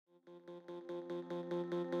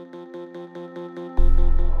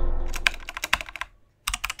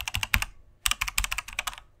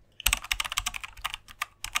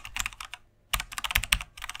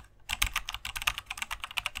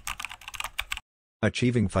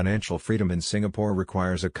Achieving financial freedom in Singapore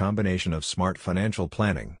requires a combination of smart financial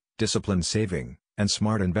planning, disciplined saving, and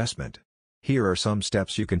smart investment. Here are some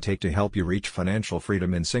steps you can take to help you reach financial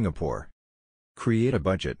freedom in Singapore. Create a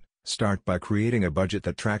budget. Start by creating a budget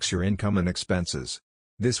that tracks your income and expenses.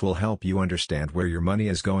 This will help you understand where your money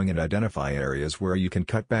is going and identify areas where you can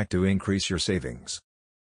cut back to increase your savings.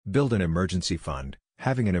 Build an emergency fund.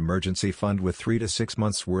 Having an emergency fund with 3 to 6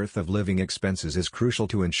 months' worth of living expenses is crucial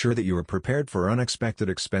to ensure that you are prepared for unexpected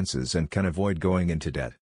expenses and can avoid going into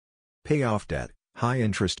debt. Pay off debt.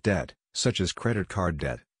 High-interest debt, such as credit card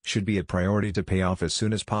debt, should be a priority to pay off as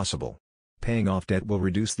soon as possible. Paying off debt will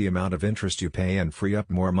reduce the amount of interest you pay and free up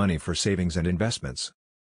more money for savings and investments.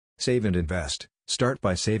 Save and invest. Start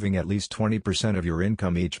by saving at least 20% of your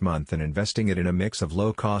income each month and investing it in a mix of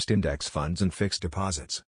low-cost index funds and fixed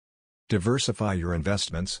deposits. Diversify your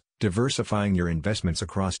investments. Diversifying your investments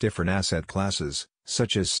across different asset classes,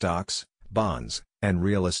 such as stocks, bonds, and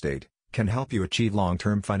real estate, can help you achieve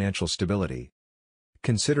long-term financial stability.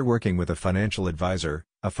 Consider working with a financial advisor.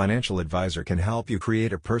 A financial advisor can help you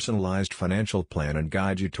create a personalized financial plan and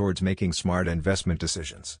guide you towards making smart investment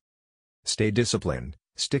decisions. Stay disciplined.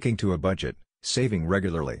 Sticking to a budget, saving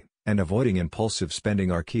regularly, and avoiding impulsive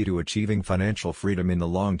spending are key to achieving financial freedom in the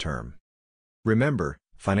long term. Remember,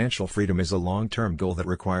 financial freedom is a long-term goal that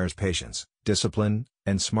requires patience, discipline,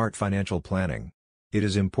 and smart financial planning. It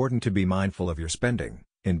is important to be mindful of your spending,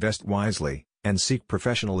 invest wisely, and seek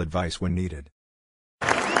professional advice when needed.